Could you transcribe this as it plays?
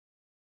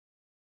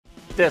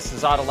This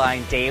is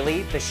Autoline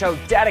Daily, the show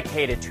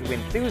dedicated to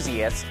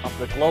enthusiasts of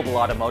the global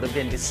automotive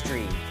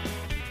industry.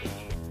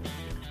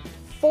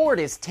 Ford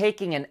is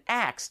taking an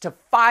axe to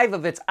 5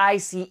 of its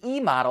ICE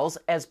models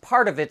as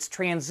part of its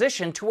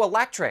transition to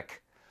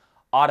electric.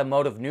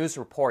 Automotive News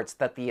reports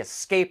that the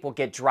Escape will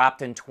get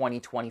dropped in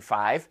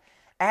 2025,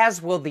 as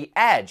will the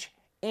Edge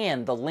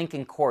and the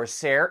Lincoln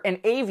Corsair and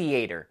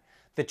Aviator.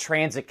 The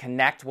Transit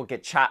Connect will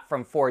get chopped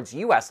from Ford's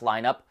US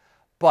lineup,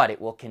 but it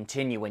will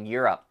continue in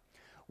Europe.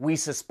 We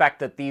suspect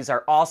that these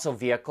are also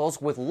vehicles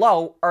with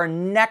low or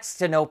next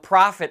to no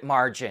profit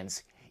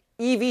margins.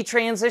 EV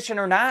transition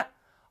or not,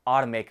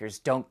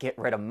 automakers don't get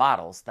rid of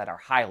models that are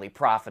highly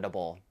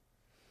profitable.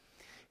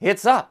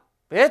 It's up,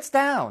 it's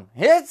down,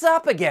 it's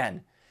up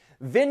again.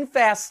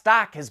 VinFast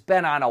stock has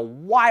been on a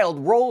wild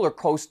roller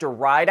coaster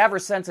ride ever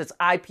since its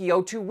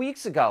IPO 2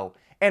 weeks ago,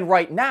 and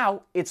right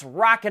now it's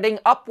rocketing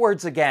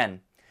upwards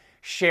again.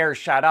 Shares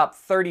shot up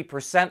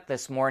 30%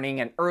 this morning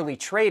in early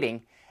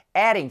trading,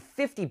 adding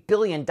 $50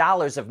 billion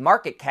of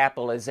market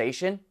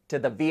capitalization to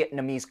the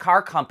Vietnamese car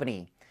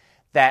company.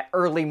 That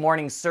early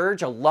morning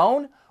surge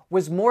alone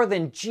was more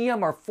than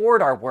GM or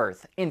Ford are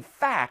worth. In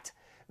fact,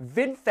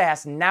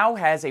 VinFast now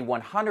has a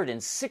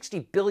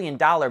 $160 billion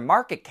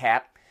market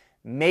cap,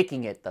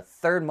 making it the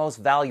third most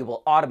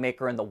valuable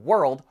automaker in the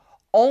world,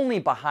 only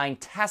behind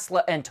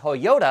Tesla and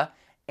Toyota,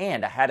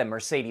 and ahead of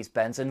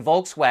Mercedes-Benz and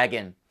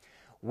Volkswagen.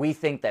 We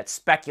think that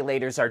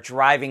speculators are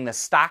driving the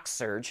stock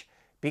surge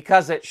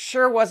because it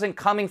sure wasn't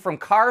coming from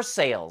car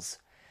sales.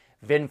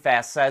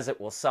 VinFast says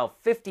it will sell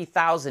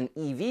 50,000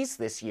 EVs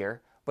this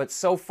year, but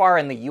so far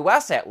in the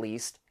US at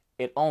least,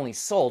 it only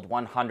sold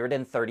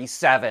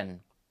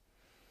 137.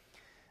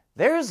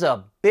 There's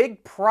a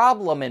big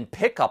problem in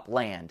pickup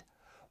land.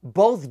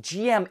 Both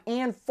GM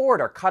and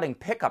Ford are cutting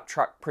pickup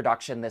truck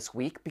production this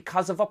week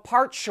because of a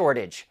part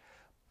shortage,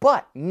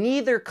 but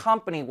neither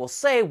company will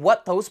say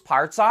what those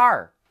parts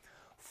are.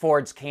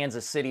 Ford's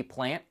Kansas City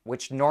plant,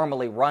 which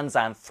normally runs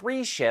on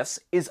 3 shifts,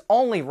 is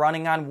only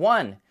running on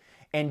 1,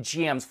 and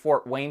GM's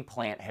Fort Wayne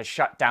plant has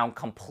shut down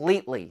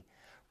completely.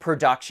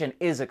 Production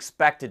is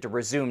expected to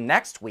resume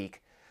next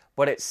week,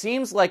 but it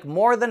seems like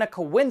more than a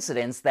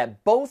coincidence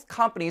that both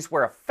companies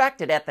were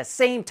affected at the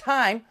same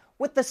time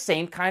with the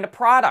same kind of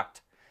product.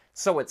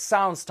 So it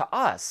sounds to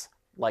us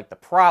like the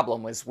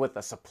problem was with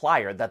the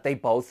supplier that they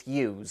both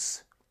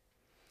use.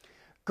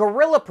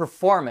 Gorilla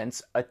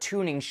Performance, a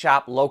tuning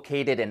shop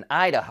located in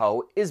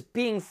Idaho, is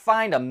being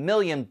fined $1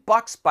 million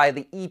by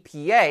the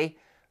EPA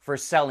for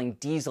selling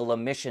diesel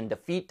emission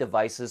defeat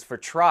devices for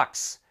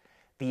trucks.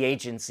 The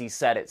agency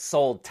said it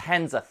sold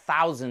tens of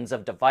thousands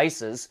of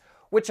devices,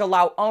 which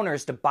allow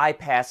owners to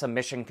bypass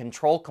emission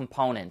control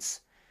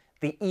components.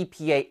 The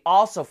EPA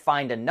also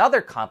fined another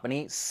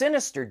company,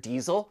 Sinister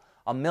Diesel,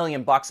 $1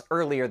 million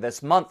earlier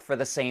this month for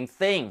the same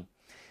thing.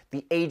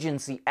 The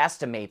agency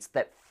estimates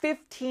that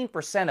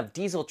 15% of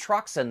diesel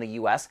trucks in the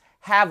U.S.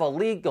 have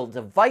illegal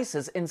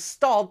devices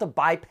installed to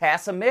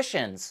bypass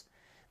emissions.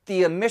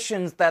 The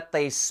emissions that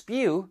they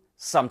spew,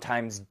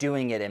 sometimes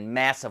doing it in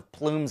massive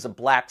plumes of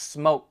black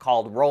smoke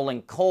called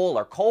rolling coal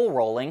or coal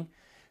rolling,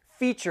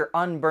 feature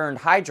unburned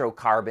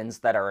hydrocarbons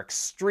that are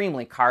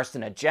extremely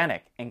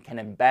carcinogenic and can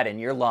embed in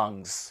your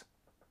lungs.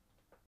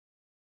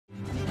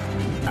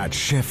 At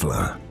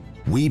Schaeffler,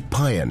 we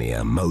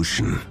pioneer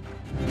motion.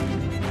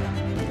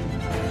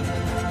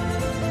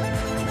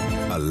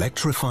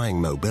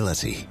 Electrifying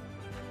mobility,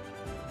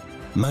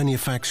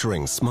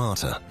 manufacturing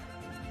smarter,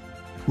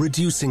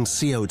 reducing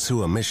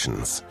CO2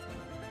 emissions,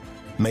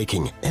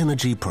 making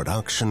energy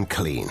production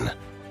clean.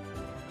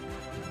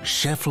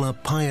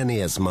 Schaeffler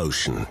pioneers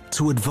motion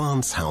to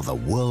advance how the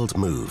world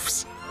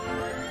moves.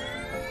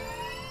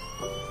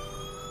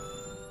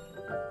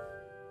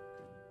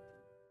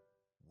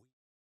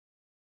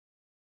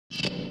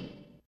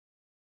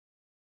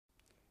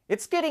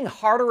 It's getting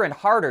harder and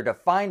harder to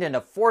find an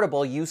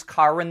affordable used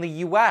car in the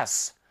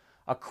U.S.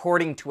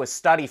 According to a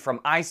study from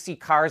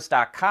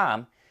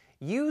iSeeCars.com,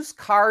 used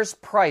cars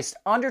priced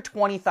under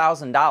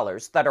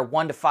 $20,000 that are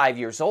 1 to 5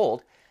 years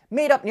old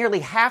made up nearly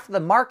half the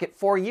market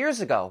 4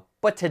 years ago,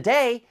 but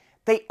today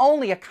they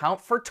only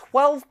account for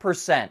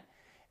 12%.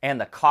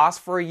 And the cost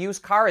for a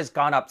used car has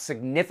gone up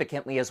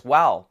significantly as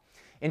well.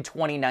 In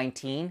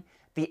 2019,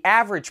 the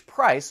average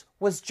price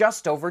was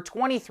just over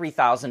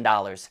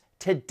 $23,000.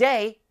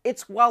 Today,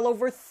 it's well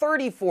over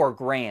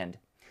 $34,000.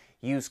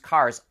 Used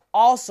cars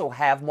also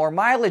have more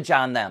mileage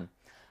on them.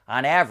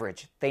 On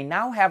average, they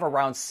now have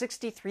around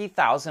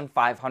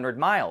 63,500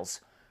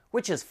 miles,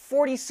 which is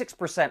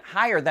 46%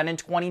 higher than in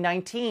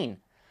 2019.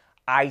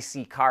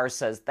 IC Cars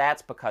says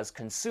that's because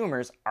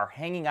consumers are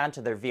hanging on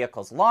to their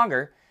vehicles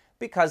longer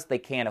because they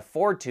can't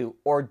afford to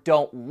or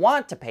don't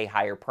want to pay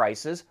higher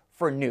prices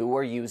for new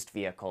or used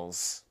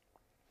vehicles.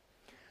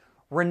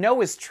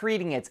 Renault is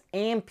treating its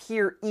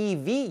Ampere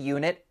EV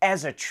unit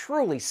as a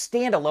truly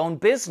standalone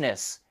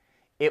business.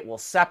 It will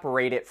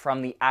separate it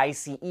from the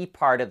ICE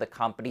part of the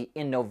company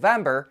in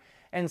November,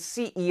 and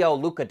CEO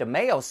Luca De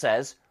Meo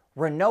says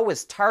Renault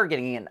is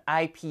targeting an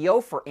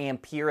IPO for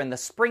Ampere in the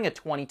spring of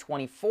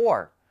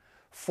 2024.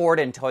 Ford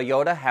and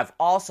Toyota have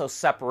also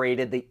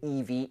separated the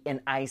EV and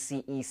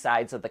ICE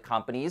sides of the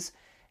companies,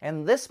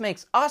 and this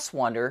makes us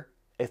wonder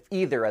if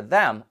either of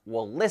them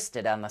will list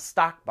it on the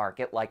stock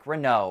market like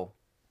Renault.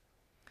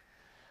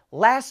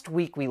 Last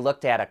week we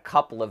looked at a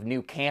couple of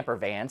new camper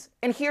vans,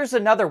 and here's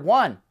another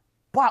one,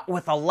 but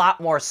with a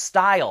lot more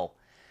style.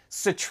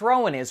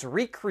 Citroen is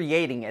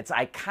recreating its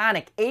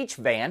iconic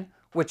H-van,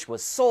 which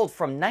was sold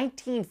from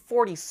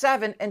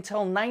 1947 until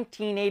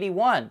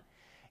 1981.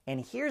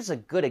 And here's a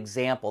good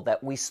example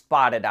that we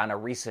spotted on a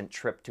recent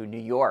trip to New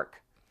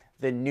York.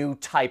 The new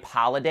Type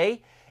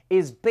Holiday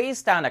is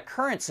based on a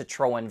current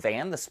Citroen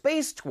van, the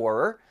Space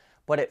Tourer,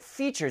 but it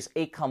features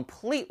a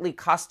completely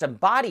custom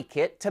body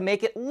kit to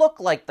make it look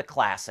like the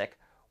classic,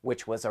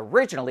 which was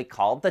originally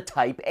called the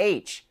Type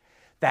H.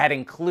 That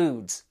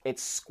includes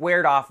its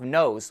squared-off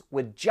nose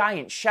with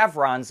giant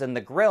chevrons in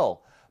the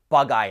grille,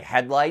 bug-eye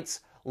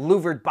headlights,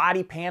 louvered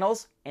body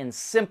panels, and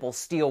simple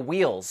steel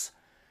wheels.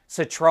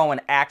 Citroen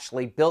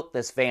actually built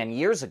this van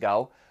years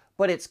ago,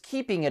 but it's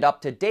keeping it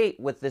up to date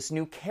with this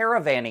new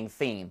caravanning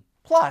theme.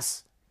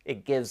 Plus,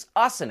 it gives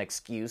us an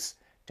excuse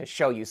to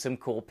show you some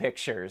cool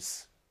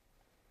pictures.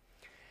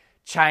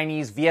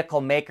 Chinese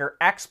vehicle maker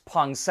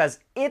XPeng says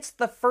it's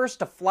the first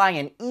to fly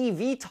an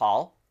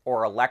eVTOL,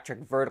 or electric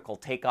vertical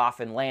takeoff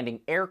and landing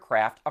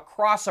aircraft,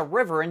 across a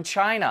river in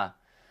China.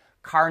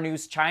 Car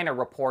News China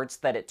reports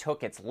that it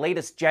took its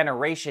latest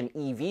generation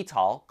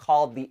eVTOL,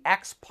 called the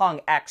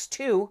XPeng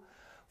X2,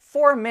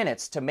 4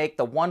 minutes to make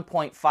the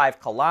 1.5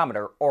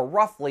 kilometer or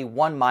roughly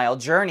 1 mile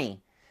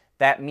journey.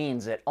 That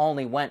means it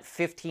only went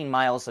 15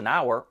 miles an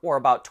hour or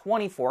about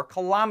 24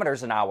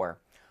 kilometers an hour.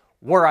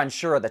 We're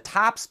unsure of the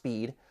top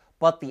speed,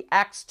 but the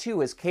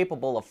X2 is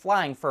capable of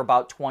flying for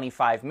about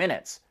 25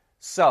 minutes.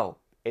 So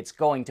it's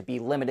going to be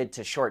limited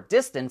to short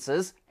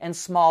distances and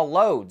small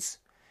loads.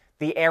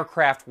 The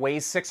aircraft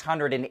weighs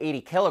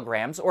 680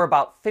 kilograms or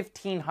about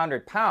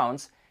 1,500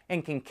 pounds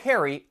and can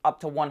carry up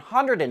to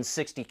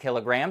 160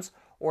 kilograms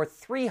or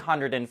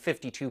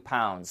 352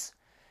 pounds.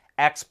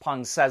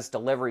 XPeng says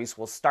deliveries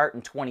will start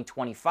in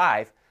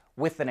 2025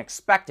 with an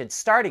expected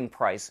starting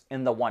price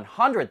in the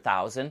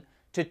 $100,000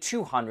 to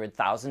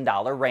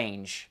 $200,000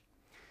 range.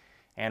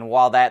 And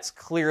while that's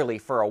clearly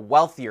for a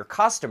wealthier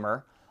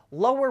customer,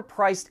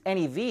 lower-priced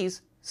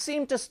NEVs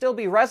seem to still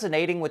be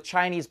resonating with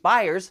Chinese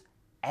buyers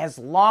as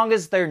long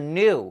as they're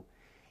new.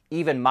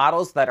 Even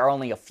models that are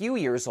only a few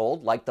years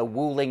old, like the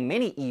Wuling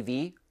Mini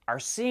EV, are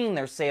seeing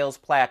their sales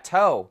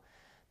plateau.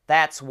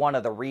 That's one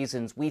of the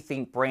reasons we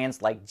think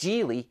brands like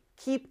Geely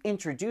keep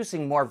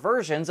introducing more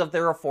versions of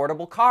their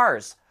affordable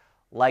cars,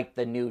 like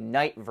the new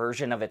Night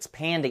version of its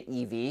Panda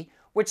EV,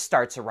 which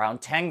starts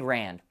around 10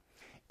 grand.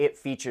 It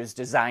features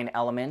design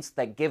elements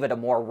that give it a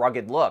more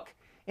rugged look.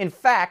 In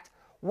fact,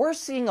 we're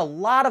seeing a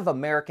lot of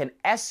American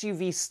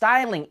SUV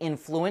styling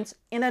influence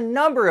in a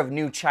number of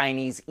new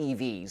Chinese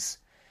EVs.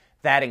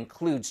 That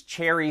includes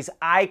Chery's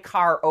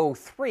iCar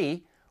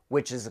 03,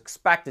 which is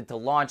expected to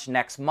launch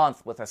next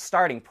month with a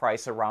starting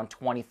price around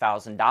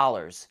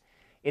 $20,000.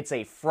 It's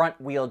a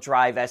front-wheel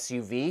drive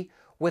SUV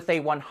with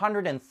a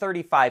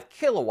 135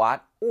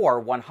 kilowatt or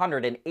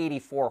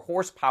 184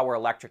 horsepower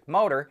electric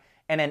motor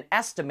and an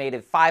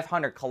estimated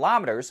 500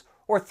 kilometers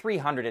or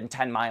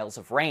 310 miles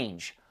of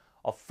range.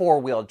 A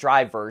four-wheel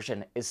drive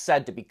version is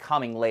said to be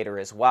coming later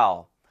as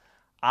well.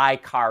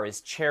 iCar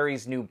is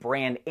Chery's new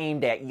brand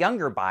aimed at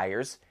younger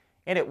buyers,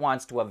 and it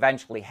wants to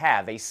eventually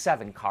have a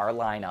 7-car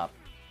lineup.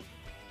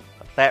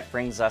 But that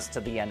brings us to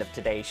the end of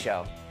today's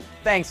show.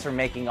 Thanks for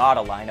making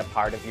Autoline a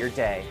part of your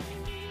day.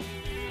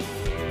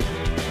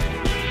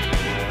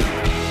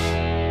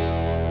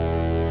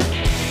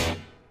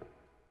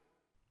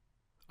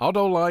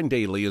 Autoline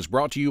Daily is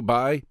brought to you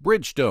by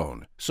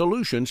Bridgestone,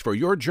 solutions for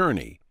your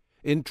journey.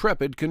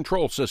 Intrepid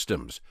Control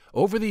Systems,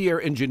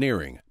 over-the-air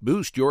engineering,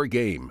 boost your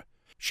game.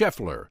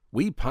 Scheffler,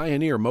 we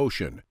pioneer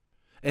motion.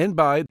 And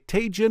by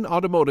Teijin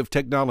Automotive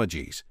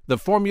Technologies, the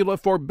formula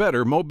for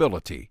better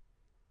mobility.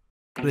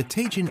 At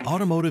Teijin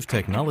Automotive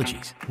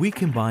Technologies, we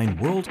combine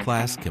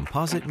world-class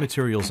composite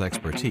materials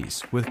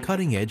expertise with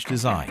cutting-edge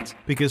designs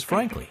because,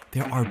 frankly,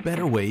 there are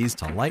better ways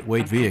to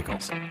lightweight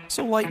vehicles.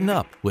 So lighten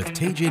up with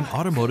Teijin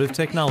Automotive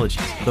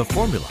Technologies, the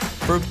formula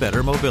for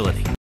better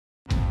mobility.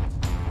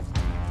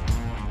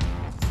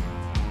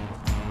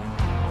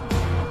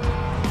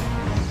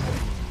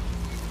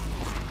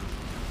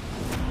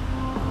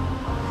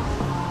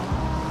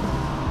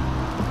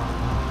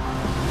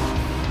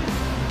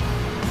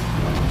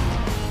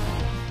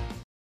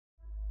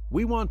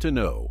 We want to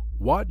know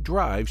what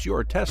drives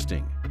your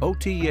testing.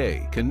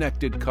 OTA,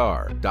 connected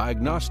car,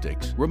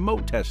 diagnostics,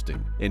 remote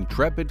testing.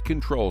 Intrepid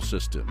Control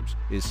Systems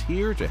is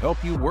here to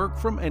help you work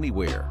from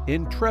anywhere.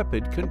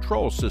 Intrepid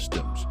Control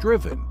Systems,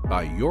 driven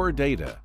by your data.